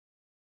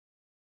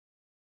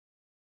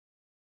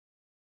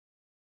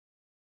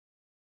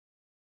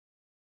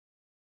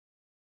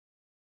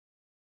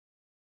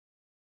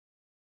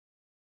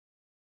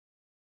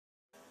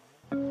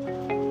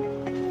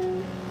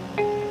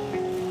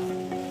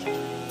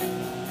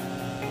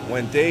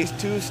When day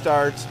 2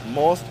 starts,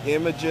 most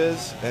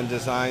images and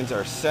designs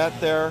are set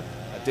there.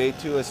 Day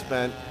 2 is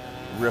spent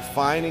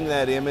refining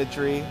that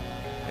imagery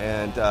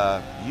and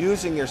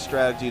using your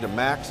strategy to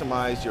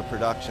maximize your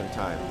production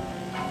time.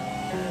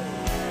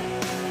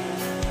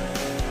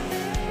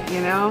 You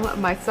know,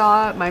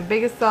 my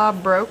biggest saw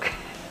broke.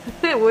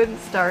 It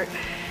wouldn't start.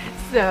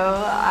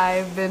 So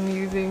I've been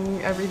using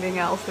everything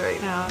else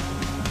right now.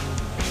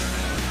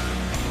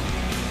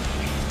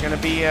 It's gonna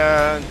be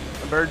a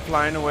bird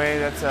flying away.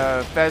 That's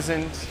a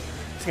pheasant.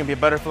 It's gonna be a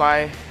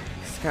butterfly.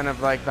 It's kind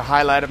of like the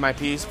highlight of my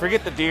piece.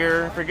 Forget the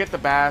deer, forget the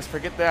bass,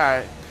 forget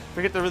the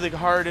really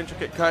hard,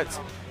 intricate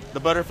cuts. The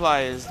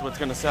butterfly is what's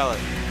gonna sell it.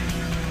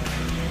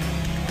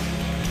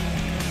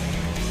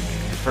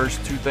 The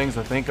first 2 things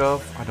I think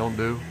of, I don't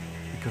do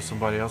because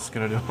somebody else is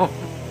gonna do them.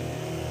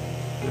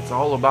 It's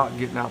all about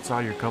getting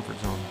outside your comfort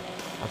zone.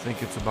 I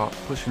think it's about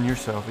pushing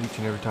yourself each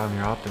and every time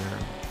you're out there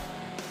and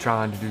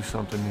trying to do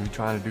something new,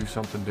 trying to do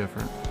something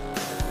different.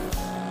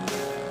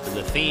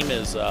 The theme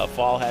is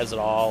fall has it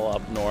all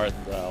up north,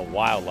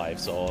 wildlife.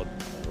 So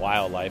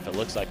wildlife, it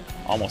looks like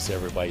almost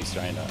everybody's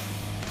trying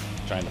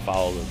to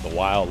follow the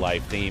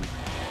wildlife theme.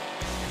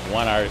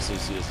 One artist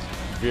is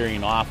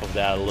veering off of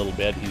that a little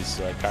bit.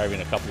 He's carving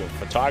a couple of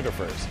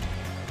photographers.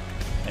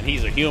 And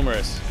he's a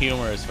humorous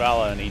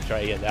fella, and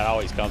that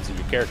always comes in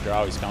your character,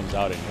 always comes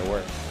out in your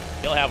work.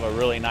 He'll have a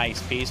really nice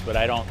piece, but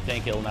I don't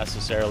think he'll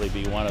necessarily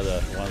be one of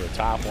the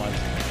top ones.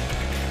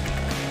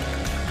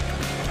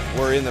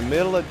 We're in the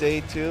middle of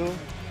day 2,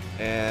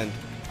 and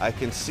I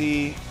can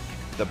see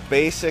the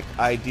basic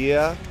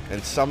idea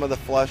and some of the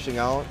fleshing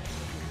out,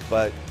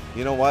 but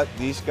you know what?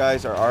 These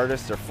guys are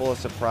artists, they're full of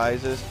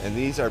surprises, and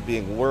these are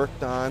being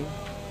worked on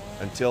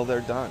until they're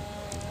done.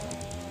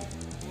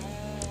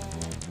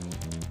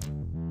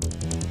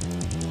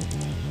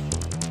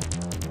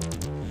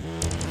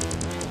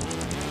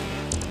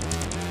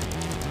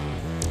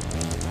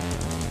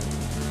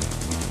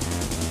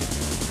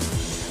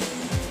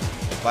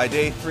 By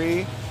day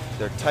 3,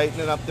 they're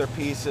tightening up their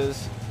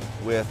pieces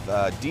with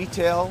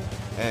detail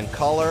and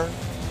color.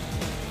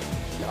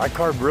 I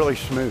carve really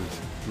smooth.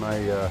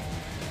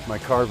 My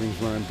carvings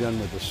when I'm done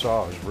with the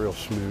saw is real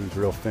smooth,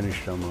 real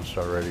finished almost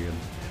already, and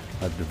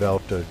I've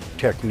developed a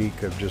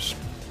technique of just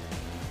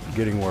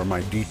getting where my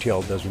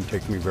detail doesn't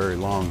take me very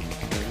long.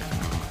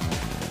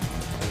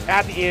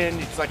 At the end,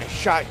 it's like a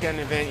shotgun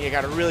event. You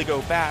gotta really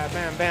go bam,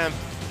 bam, bam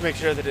to make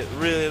sure that it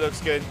really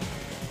looks good.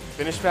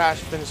 Finish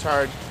fast, finish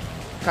hard,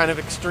 kind of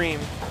extreme.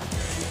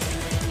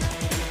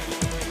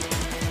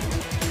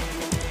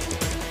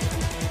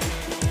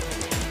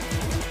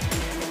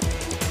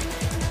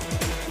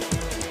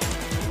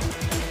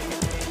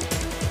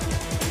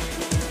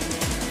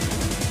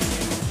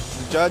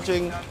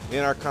 Judging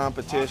in our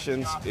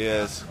competitions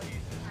is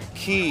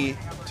key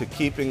to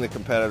keeping the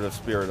competitive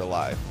spirit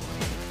alive.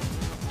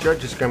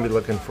 Judge is going to be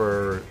looking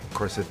for, of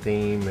course, a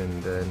theme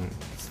and then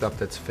stuff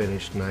that's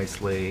finished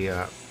nicely.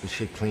 It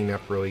should clean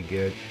up really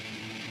good.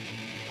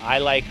 I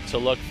like to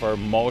look for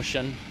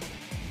motion,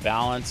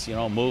 balance,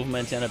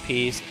 movement in a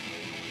piece.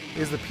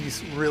 Is the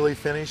piece really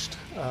finished?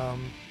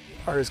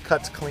 Are his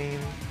cuts clean?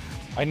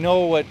 I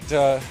know what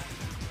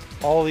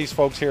all these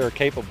folks here are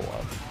capable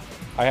of.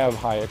 I have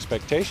high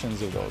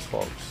expectations of those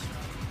folks.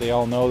 They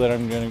all know that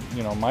I'm going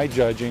to, my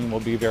judging will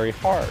be very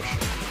harsh.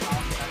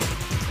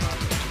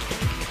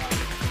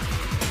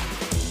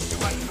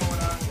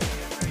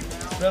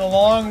 It's been a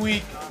long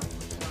week.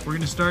 We're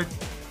going to start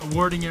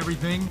awarding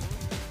everything.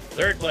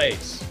 3rd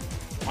place,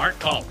 Mark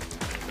Culp.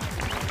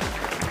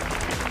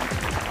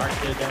 Mark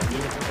did that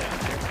beautiful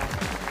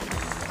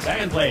thing.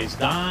 2nd place,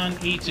 Don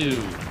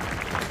E2.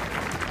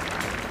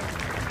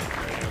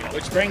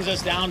 Which brings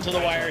us down to the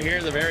wire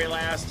here, the very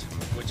last,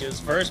 which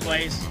is 1st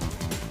place,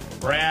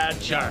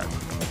 Brad Sharp.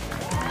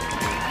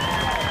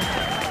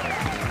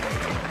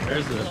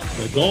 There's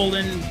the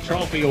Golden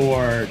Trophy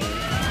Award.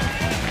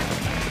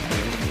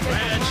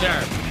 Brad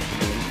Sharp.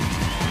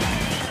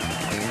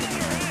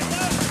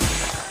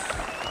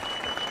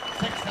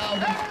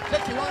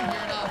 61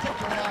 here now,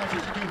 61 now,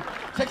 62.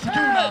 62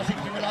 now,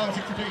 61 now,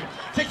 63.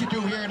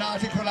 62 here now,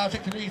 61 now,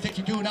 63.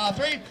 62 now,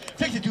 3.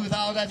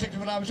 62,000,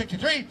 61 now,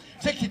 63.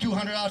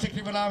 6,200 now,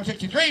 61 now,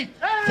 63.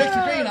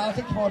 63 now,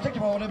 64,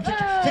 64 with him,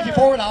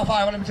 64 now,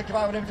 5 with him,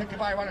 65 with him,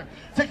 65 with him.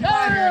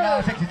 65 here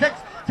now, 66.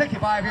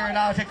 65 here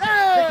now,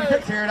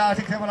 66 here now,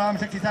 67 now,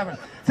 67.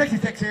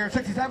 66 here,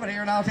 67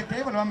 here now,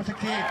 68 with him,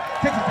 68.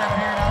 67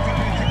 here now,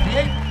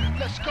 68.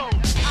 Let's go.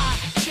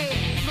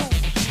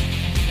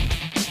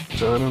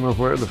 So I don't know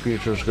where the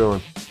future's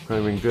going. I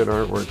mean, good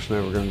artwork's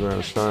never going to go out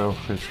of style.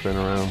 It's been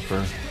around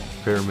for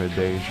pyramid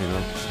days,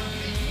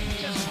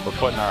 We're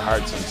putting our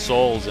hearts and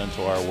souls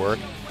into our work,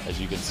 as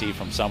you can see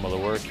from some of the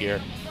work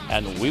here,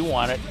 and we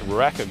want it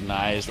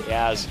recognized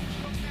as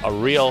a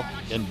real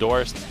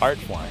endorsed art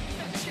form.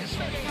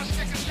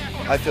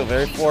 I feel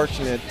very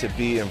fortunate to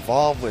be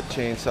involved with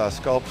chainsaw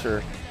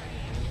sculpture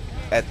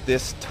at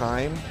this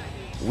time.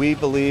 We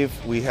believe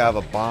we have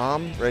a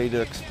bomb ready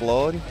to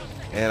explode,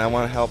 and I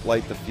want to help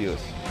light the fuse.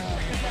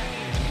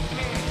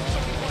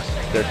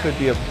 There could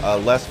be a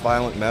less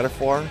violent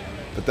metaphor,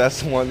 but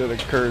that's the one that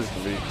occurs to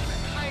me.